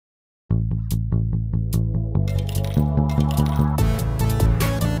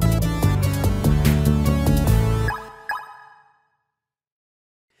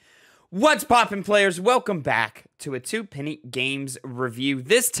What's poppin', players? Welcome back to a Two Penny Games review.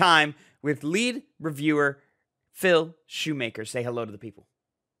 This time with lead reviewer Phil Shoemaker. Say hello to the people.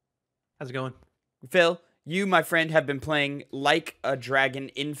 How's it going? Phil, you, my friend, have been playing Like a Dragon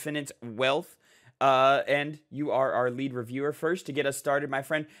Infinite Wealth, and you are our lead reviewer. First, to get us started, my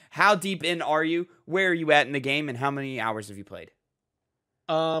friend, how deep in are you? Where are you at in the game, and how many hours have you played?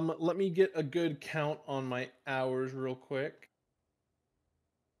 Let me get a good count on my hours real quick.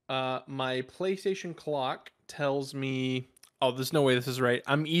 My PlayStation clock tells me, oh, there's no way this is right.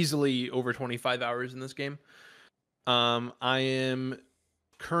 I'm easily over 25 hours in this game. I am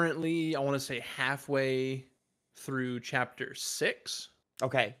currently, I want to say halfway through chapter 6.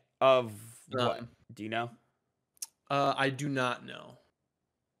 Okay, of what? Do you know? I do not know.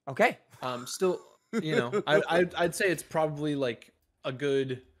 Okay. Still, I'd say it's probably like a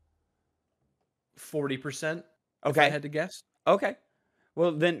good 40%. If I had to guess. Okay.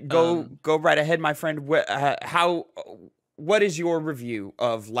 Well, then go right ahead, my friend. What is your review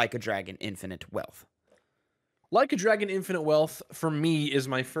of Like a Dragon Infinite Wealth? Like a Dragon Infinite Wealth, for me, is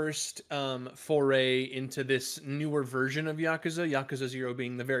my first foray into this newer version of Yakuza. Yakuza 0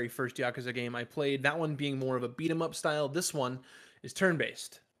 being the very first Yakuza game I played. That one being more of a beat-em-up style. This one is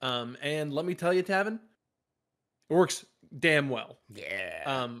turn-based. And let me tell you, Tavin, it works damn well.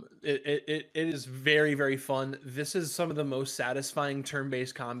 Yeah. It is very, very fun. This is some of the most satisfying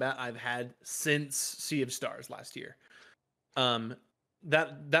turn-based combat I've had since Sea of Stars last year.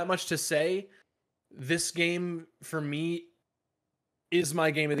 That much to say, this game for me is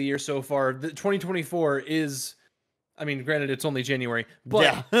my game of the year so far. The 2024 is, I mean, granted it's only January, but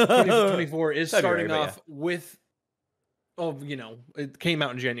yeah. 2024 is starting off with, it came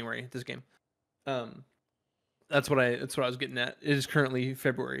out in January, this game. That's what I was getting at. It is currently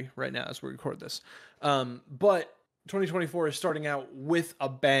February right now as we record this. But 2024 is starting out with a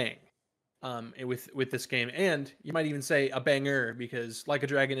bang. With this game, and you might even say a banger, because Like a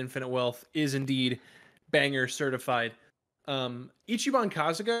Dragon Infinite Wealth is indeed banger certified. Ichiban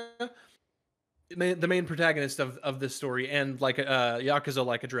Kasuga, the main protagonist of this story, and like Yakuza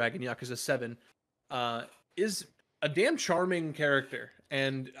Like a Dragon, Yakuza 7, is a damn charming character,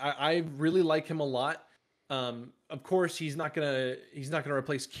 and I really like him a lot. Of course, he's not gonna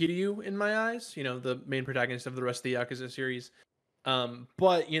replace Kiryu in my eyes, the main protagonist of the rest of the Yakuza series.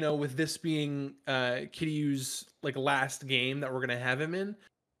 But with this being Kiryu's like last game that we're gonna have him in,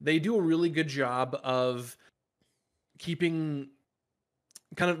 they do a really good job of keeping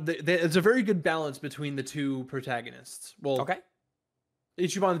kind of it's a very good balance between the two protagonists. Well, okay,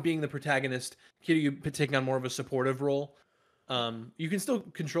 Ichiban being the protagonist, Kiryu taking on more of a supportive role. You can still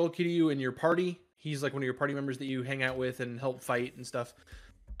control Kiryu in your party. He's like one of your party members that you hang out with and help fight and stuff.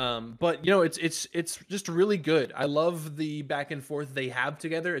 But it's just really good. I love the back and forth they have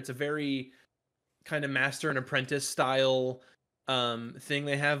together. It's a very kind of master and apprentice style thing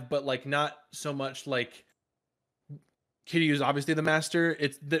they have, but like not so much like Kiryu is obviously the master.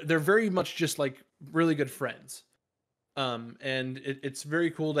 They're very much just like really good friends. And it's very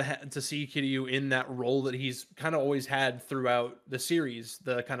cool to see Kiryu in that role that he's kind of always had throughout the series,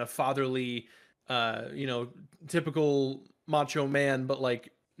 the kind of fatherly, typical macho man, but like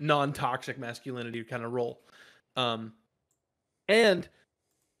non-toxic masculinity kind of role. And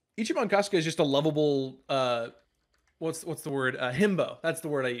Ichiban Kasuga is just a lovable what's the word, himbo. That's the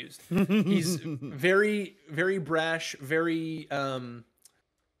word I used. He's very, very brash, very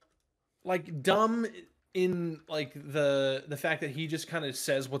like dumb in like the fact that he just kind of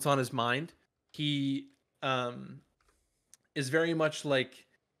says what's on his mind. He is very much like,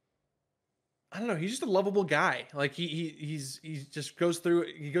 I don't know. He's just a lovable guy. Like he just goes through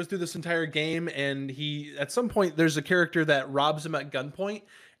this entire game, and he at some point there's a character that robs him at gunpoint,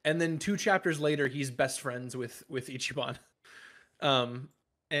 and then 2 chapters later he's best friends with Ichiban. And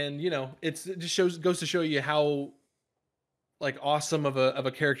it just goes to show you how like awesome of a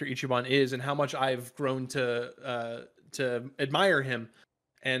character Ichiban is, and how much I've grown to admire him.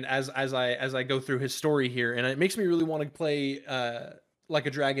 And as I go through his story here, and it makes me really want to play Like a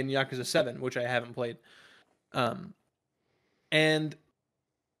Dragon Yakuza 7, which I haven't played. And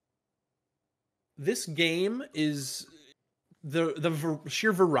this game is the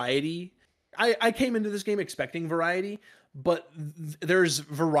sheer variety. I came into this game expecting variety, but there's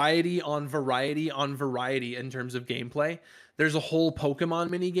variety on variety on variety in terms of gameplay. There's a whole Pokemon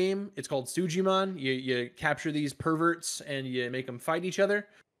mini game. It's called Sujimon. You capture these perverts and you make them fight each other.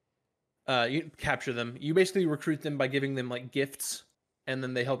 You capture them. You basically recruit them by giving them like gifts, and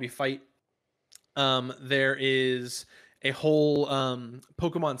then they help you fight. There is a whole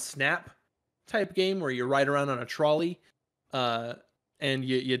Pokemon Snap type game where you ride around on a trolley and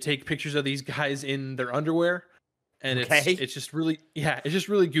you take pictures of these guys in their underwear, and Okay. it's just really it's just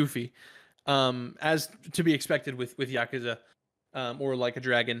really goofy, as to be expected with Yakuza, or Like a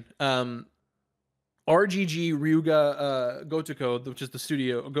Dragon. RGG Ryuga Gotoku, which is the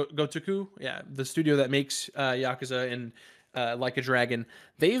studio Gotoku, the studio that makes Yakuza and Like a Dragon,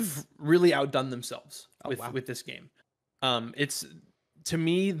 they've really outdone themselves with this game. It's to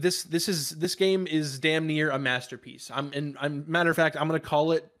me this game is damn near a masterpiece. I'm matter of fact, I'm gonna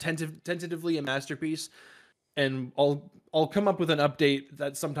call it tentatively a masterpiece, and I'll come up with an update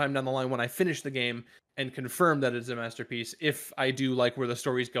that sometime down the line when I finish the game and confirm that it's a masterpiece if I do like where the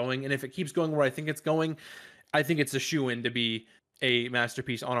story's going. And if it keeps going where I think it's going, I think it's a shoo-in to be a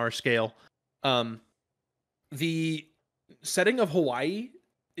masterpiece on our scale. The setting of Hawaii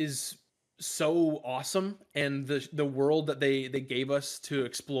is so awesome, and the world that they gave us to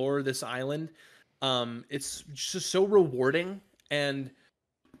explore this island, it's just so rewarding, and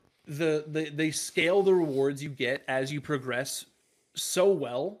they scale the rewards you get as you progress so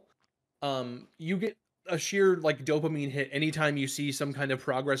well. You get a sheer like dopamine hit anytime you see some kind of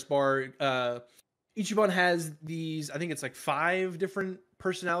progress bar. Ichiban has these, I think it's like 5 different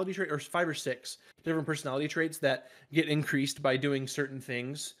personality traits, or 5 or 6 different personality traits that get increased by doing certain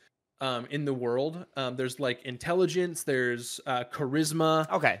things in the world. There's like intelligence, there's charisma.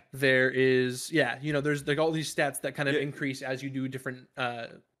 Okay. There is, there's like all these stats that kind of increase as you do different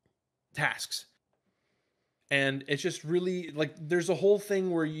tasks. And it's just really like there's a whole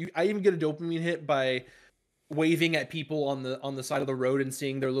thing where I even get a dopamine hit by waving at people on the side of the road and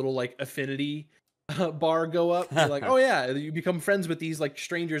seeing their little like affinity bar go up. You're like, oh yeah, you become friends with these like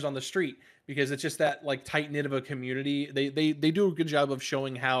strangers on the street because it's just that like tight knit of a community. They do a good job of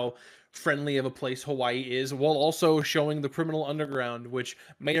showing how friendly of a place Hawaii is, while also showing the criminal underground, which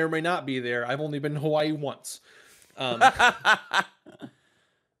may or may not be there. I've only been to Hawaii once.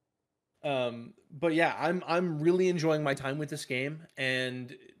 But yeah, I'm really enjoying my time with this game,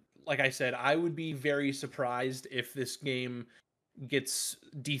 and like I said, I would be very surprised if this game gets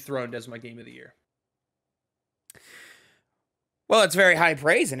dethroned as my game of the year. Well, it's very high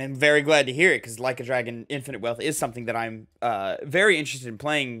praise, and I'm very glad to hear it, because Like a Dragon Infinite Wealth is something that I'm very interested in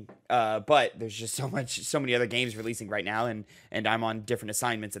playing, but there's just so many other games releasing right now, and I'm on different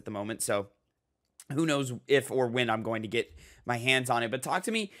assignments at the moment, so who knows if or when I'm going to get my hands on it. But talk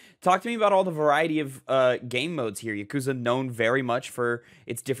to me about all the variety of game modes here. Yakuza known very much for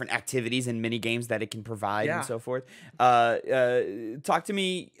its different activities and mini games that it can provide and so forth. Talk to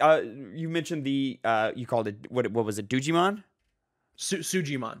me. You mentioned the you called it what was it? Dujimon?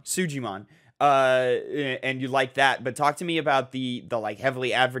 Sujimon. And you like that, but talk to me about the like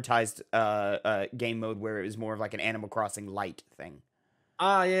heavily advertised game mode where it was more of like an Animal Crossing light thing.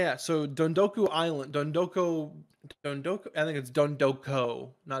 Yeah. So Dondoku Island, Dondoko, I think it's Dondoko,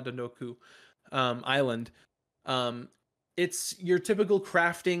 not Dondoku, Island. It's your typical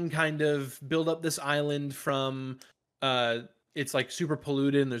crafting kind of build up this island from, it's like super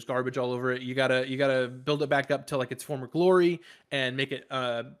polluted and there's garbage all over it. You gotta build it back up to like its former glory and make it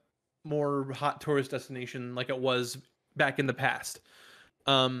more hot tourist destination like it was back in the past.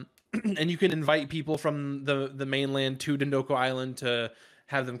 And you can invite people from the mainland to Dondoko Island to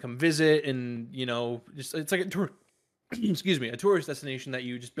have them come visit, and just it's like a tour excuse me, a tourist destination that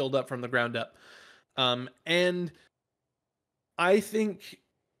you just build up from the ground up. And I think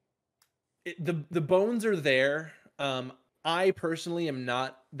the bones are there. I personally am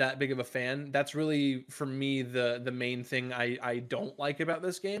not that big of a fan. That's really for me the main thing I don't like about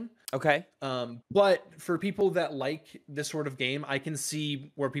this game. Okay. But for people that like this sort of game, I can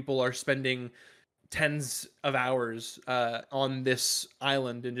see where people are spending tens of hours on this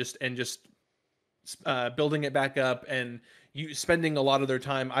island and just building it back up, and you spending a lot of their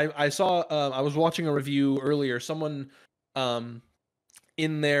time. I saw I was watching a review earlier. Someone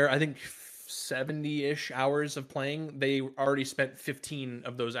in there, I think 70-ish hours of playing, they already spent 15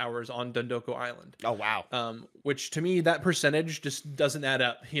 of those hours on Dondoko Island. Oh wow. Which to me, that percentage just doesn't add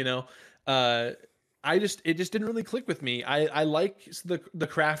up. It just didn't really click with me. I like the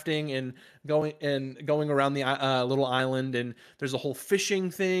crafting and going around the little island, and there's a whole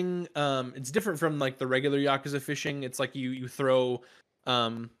fishing thing. It's different from like the regular Yakuza fishing. It's like you throw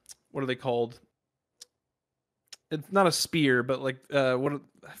what are they called? It's not a spear, but like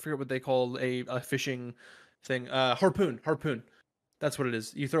I forget what they call a fishing thing. Harpoon. That's what it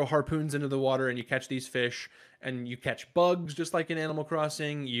is. You throw harpoons into the water and you catch these fish, and you catch bugs just like in Animal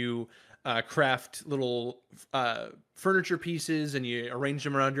Crossing. You craft little furniture pieces and you arrange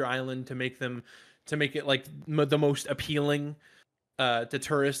them around your island to make it like the most appealing to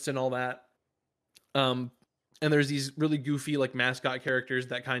tourists and all that. and there's these really goofy like mascot characters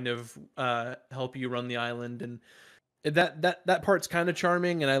that kind of help you run the island, and that part's kind of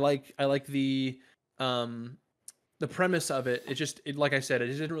charming, and I like the premise of it. Like I said, it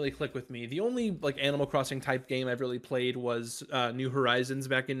just didn't really click with me. The only like Animal Crossing type game I've really played was New Horizons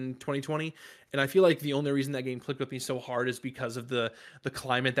back in 2020, and I feel like the only reason that game clicked with me so hard is because of the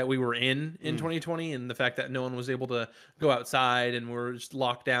climate that we were in 2020, and the fact that no one was able to go outside and we're just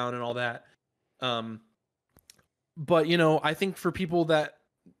locked down and all that. But I think for people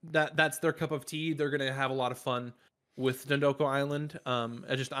that's their cup of tea, they're gonna have a lot of fun with Dondoko Island.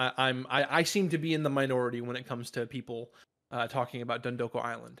 I seem to be in the minority when it comes to people talking about Dondoko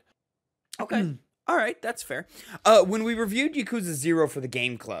Island. Okay. All right, that's fair. When we reviewed Yakuza 0 for the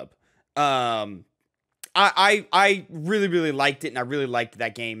Game Club, I really, really liked it, and I really liked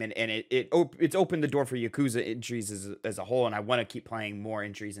that game, and it's opened the door for Yakuza entries as a whole, and I want to keep playing more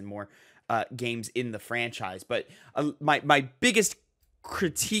entries and more games in the franchise. But my biggest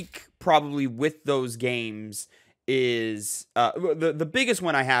critique probably with those games is the biggest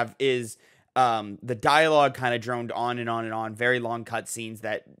one I have is the dialogue kind of droned on and on and on, very long cutscenes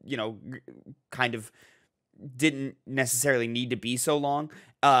that kind of didn't necessarily need to be so long,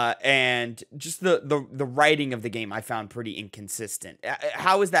 and just the writing of the game I found pretty inconsistent.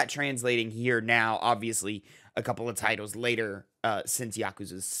 How is that translating here now? Obviously, a couple of titles later, since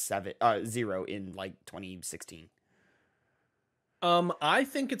Yakuza 0 in like 2016. I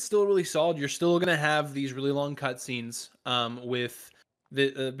think it's still really solid. You're still gonna have these really long cutscenes, with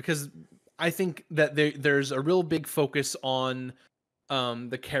the because I think that there's a real big focus on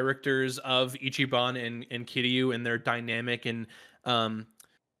the characters of Ichiban and Kiryu and their dynamic, and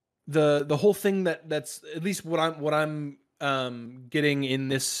the whole thing that's at least what I'm getting in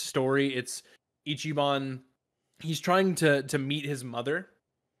this story. It's Ichiban. He's trying to meet his mother,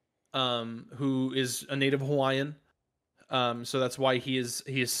 who is a native Hawaiian. So that's why he is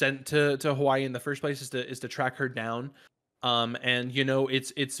sent to Hawaii in the first place, is to track her down. And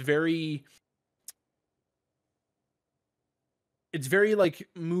it's very like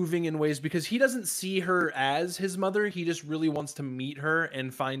moving in ways because he doesn't see her as his mother. He just really wants to meet her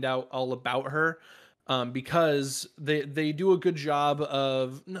and find out all about her. Because they do a good job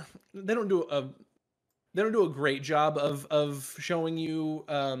of they don't do a great job of showing you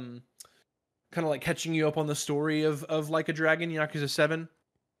kind of like catching you up on the story of Like a Dragon, Yakuza 7.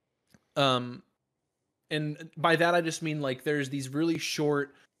 And by that I just mean like there's these really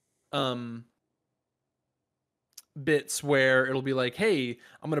short bits where it'll be like, hey,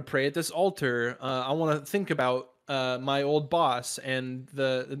 I'm gonna pray at this altar. I want to think about my old boss, and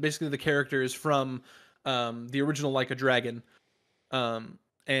basically the characters from the original Like a Dragon,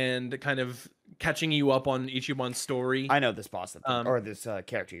 and kind of catching you up on Ichiban's story. I know this boss or this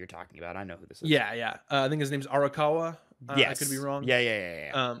character you're talking about. I know who this is. Yeah. I think his name's Arakawa. Yes. I could be wrong.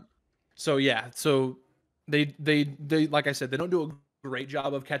 Yeah. So they like I said, they don't do a great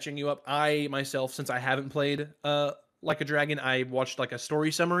job of catching you up. I myself, since I haven't played Like a Dragon, I watched like a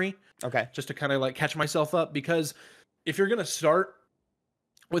story summary. Okay. Just to kind of like catch myself up, because if you're gonna start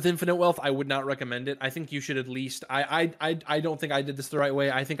with Infinite Wealth, I would not recommend it. I think you should at least. I don't think I did this the right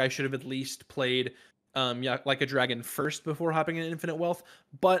way. I think I should have at least played Like a Dragon first before hopping into Infinite Wealth.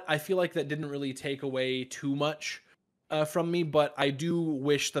 But I feel like that didn't really take away too much from me. But I do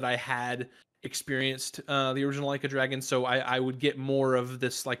wish that I had experienced the original Like a Dragon, so I would get more of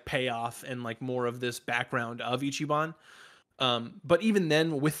this like payoff and like more of this background of Ichiban. But even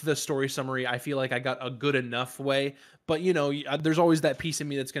then, with the story summary, I feel like I got a good enough way. But there's always that piece of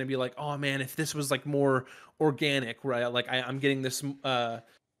me that's going to be like, oh man, if this was like more organic, right? Like I'm getting this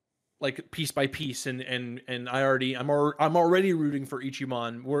like piece by piece, and I'm already rooting for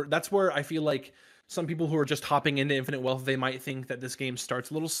Ichiban. That's where I feel like some people who are just hopping into Infinite Wealth, they might think that this game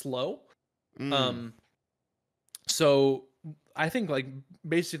starts a little slow. So I think like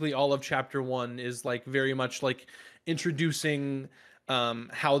basically all of chapter 1 is like very much like introducing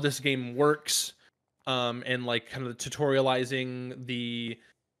how this game works, and like kind of tutorializing the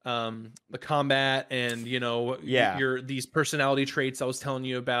combat, and these personality traits I was telling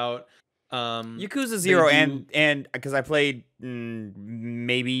you about. Yakuza 0 and because I played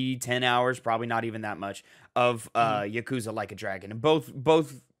maybe 10 hours, probably not even that much, of Yakuza Like a Dragon, and both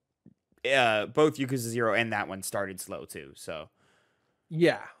Yakuza 0 and that one started slow too. So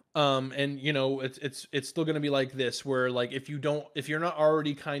yeah. And it's still going to be like this, where like if you're not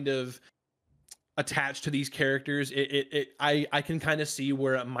already kind of attached to these characters, I can kind of see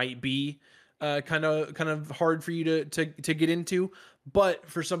where it might be kind of hard for you to get into. But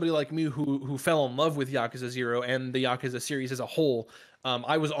for somebody like me who fell in love with Yakuza 0 and the Yakuza series as a whole,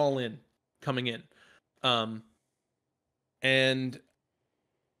 I was all in coming in. And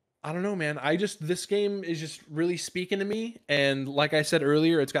I don't know, man. This game is just really speaking to me. And like I said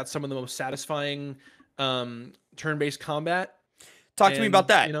earlier, it's got some of the most satisfying turn-based combat. Talk to me about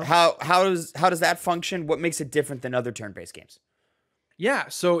And, that. How does that function? What makes it different than other turn-based games? Yeah,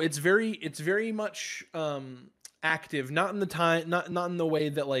 so it's very much active, not in the time, not in the way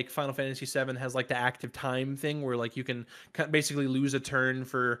that like Final Fantasy VII has like the active time thing where like you can basically lose a turn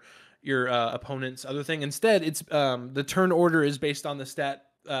for your opponent's other thing. Instead, it's the turn order is based on the stat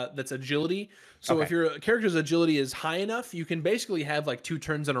that's agility. So if Okay. your character's agility is high enough, you can basically have like 2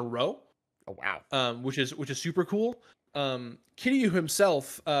 turns in a row, Oh wow. which is super cool. Kiryu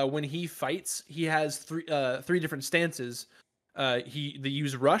himself, when he fights, he has three different stances. They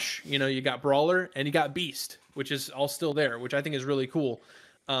use Rush, you got Brawler, and you got Beast, which is all still there, which I think is really cool.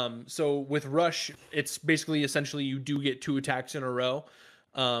 So with Rush, it's basically essentially you do get 2 attacks in a row.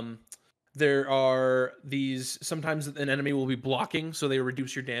 There are these, sometimes an enemy will be blocking, so they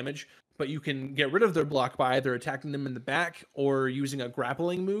reduce your damage, but you can get rid of their block by either attacking them in the back or using a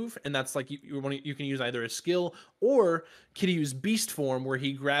grappling move, and that's like you can use either a skill or Kiryu's Beast form, where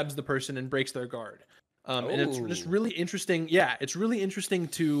he grabs the person and breaks their guard. And it's just really interesting. Yeah, it's really interesting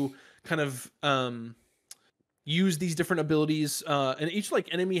to kind of use these different abilities. And each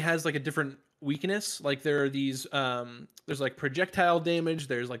like enemy has like a different weakness. Like there are these there's like projectile damage,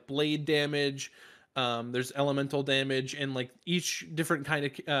 there's like blade damage, there's elemental damage, and like each different kind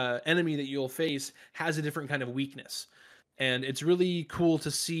of enemy that you'll face has a different kind of weakness. And it's really cool to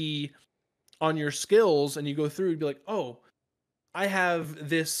see on your skills, and you go through and be like, oh, I have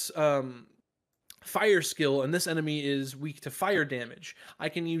this fire skill, and this enemy is weak to fire damage. I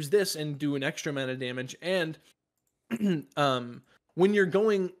can use this and do an extra amount of damage. And when you're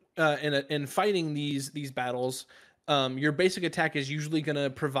going and fighting these battles, your basic attack is usually going to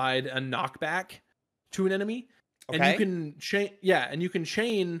provide a knockback to an enemy, and you can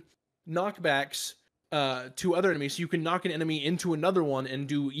chain knockbacks to other enemies. So you can knock an enemy into another one and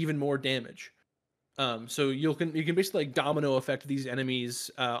do even more damage. So you can basically like domino effect these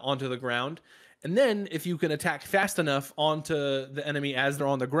enemies onto the ground. And then if you can attack fast enough onto the enemy as they're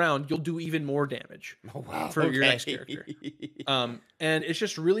on the ground, you'll do even more damage for your next character. And it's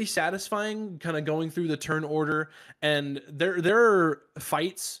just really satisfying kind of going through the turn order. And there are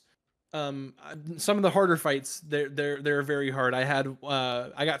fights, some of the harder fights, they're very hard.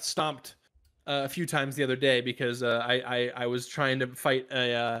 I got stomped a few times the other day because I was trying to fight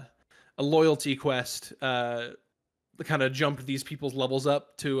a loyalty quest, kind of jumped these people's levels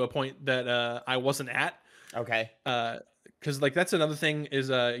up to a point that I wasn't at. Okay. Because like that's another thing is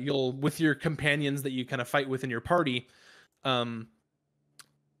you'll, with your companions that you kind of fight with in your party,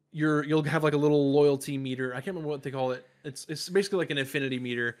 you'll have like a little loyalty meter. I can't remember what they call it. It's basically like an affinity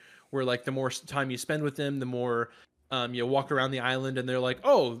meter where like the more time you spend with them, the more you walk around the island, and they're like,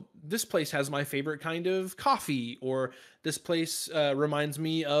 oh, this place has my favorite kind of coffee, or this place reminds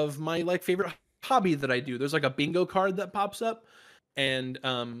me of my like favorite hobby that I do. There's like a bingo card that pops up, and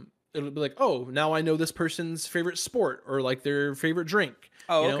it'll be like, oh, now I know this person's favorite sport or like their favorite drink.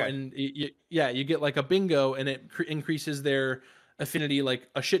 Oh, you know? okay. And you get like a bingo, and it increases their affinity like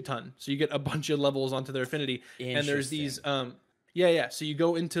a shit ton. So you get a bunch of levels onto their affinity. And there's these so you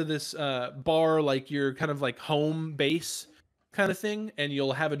go into this bar, like your kind of like home base kind of thing, and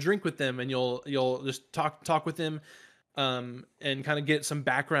you'll have a drink with them, and you'll just talk with them, and kind of get some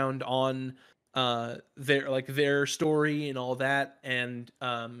background on their story and all that. And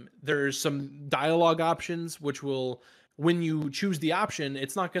there's some dialogue options which will, when you choose the option,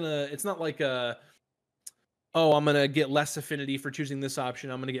 it's not like oh, I'm gonna get less affinity for choosing this option,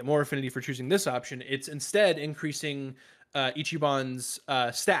 I'm gonna get more affinity for choosing this option. It's instead increasing Ichiban's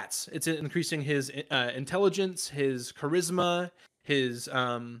stats. It's increasing his intelligence, his charisma, his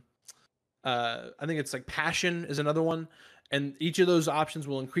I think it's like passion is another one, and each of those options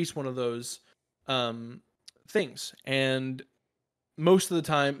will increase one of those things. And most of the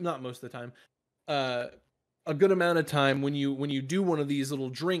time, not most of the time, a good amount of time, when you do one of these little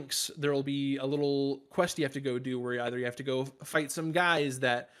drinks, there will be a little quest you have to go do, where either you have to go fight some guys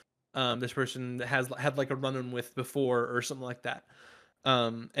that this person has had like a run-in with before or something like that.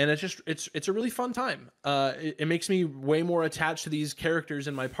 And it's a really fun time. It makes me way more attached to these characters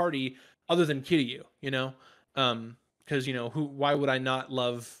in my party, other than Kiryu, because why would I not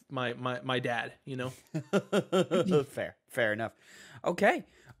love my dad? Fair enough. Okay.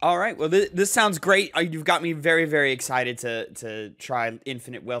 All right. Well, this sounds great. You've got me very, very excited to try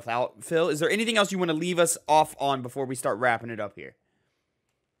Infinite Wealth out. Phil, is there anything else you want to leave us off on before we start wrapping it up here?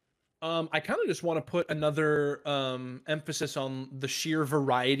 I kind of just want to put another emphasis on the sheer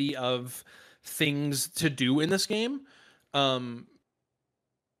variety of things to do in this game. Um,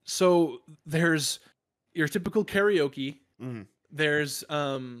 so there's your typical karaoke. Mm. There's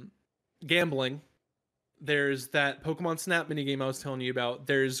gambling. There's that Pokemon Snap minigame I was telling you about.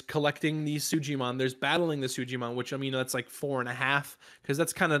 There's collecting these Sujimon. There's battling the Sujimon, which I mean that's like 4.5 because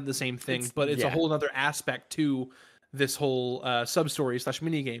that's kind of the same thing, but it's a whole other aspect to this whole sub story /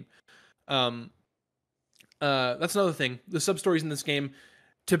 minigame. That's another thing. The sub stories in this game,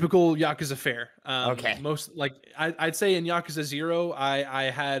 typical Yakuza fare. Okay. Most like I'd say in Yakuza 0, I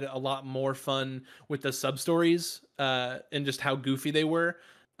had a lot more fun with the sub stories and just how goofy they were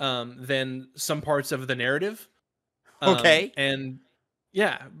than some parts of the narrative. Okay. And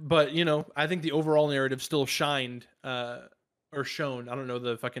yeah, but you know, I think the overall narrative still shined or shone. I don't know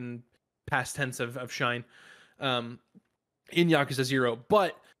the fucking past tense of shine in Yakuza 0,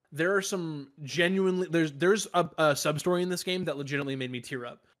 but there are some genuinely there's a sub story in this game that legitimately made me tear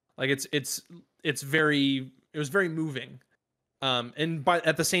up. Like it was very moving. And by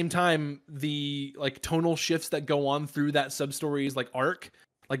at the same time, the like tonal shifts that go on through that sub story's like arc,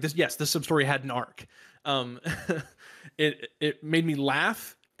 like this sub story had an arc. It made me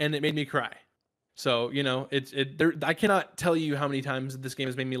laugh and it made me cry. So, you know, I cannot tell you how many times this game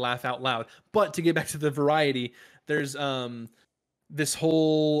has made me laugh out loud. But to get back to the variety, there's this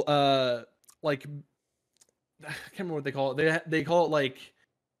whole like I can't remember what they call it. They call it like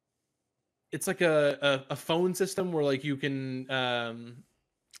it's like a phone system where like you can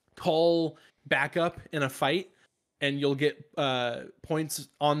call backup in a fight and you'll get points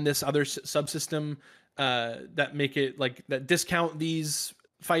on this other subsystem that make it like that discount these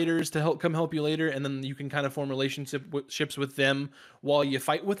fighters to help you later, and then you can kind of form relationships with them while you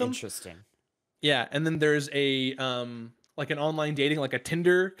fight with them. Interesting. Yeah, and then there's a like an online dating, like a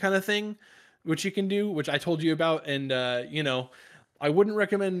Tinder kind of thing, which you can do, which I told you about, and you know, I wouldn't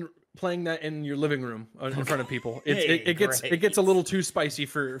recommend playing that in your living room in front of people. It gets a little too spicy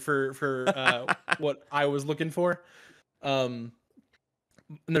for what I was looking for. And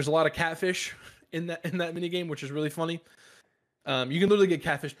there's a lot of catfish in that minigame, which is really funny. You can literally get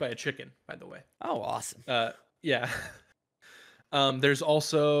catfished by a chicken, by the way. Oh, awesome. Yeah. There's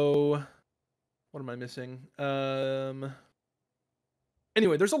also, what am I missing?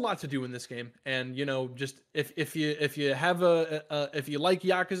 Anyway, there's a lot to do in this game, and you know, just if you have if you like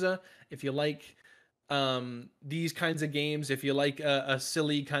Yakuza, if you like these kinds of games, if you like a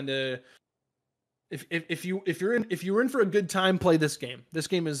silly kind of if you're in for a good time, play this game. This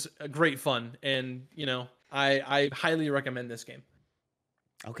game is a great fun, and you know, I highly recommend this game.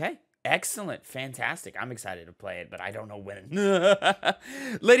 Okay. Excellent. Fantastic. I'm excited to play it, but I don't know when.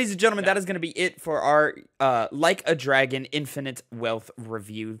 Ladies and gentlemen, that is going to be it for our Like a Dragon Infinite Wealth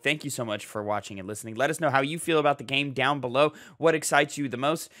review. Thank you so much for watching and listening. Let us know how you feel about the game down below. What excites you the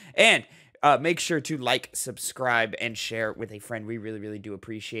most? And make sure to like, subscribe, and share with a friend. We really, really do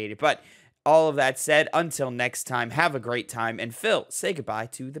appreciate it. But all of that said, until next time, have a great time. And Phil, say goodbye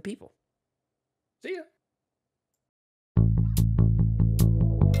to the people. See ya.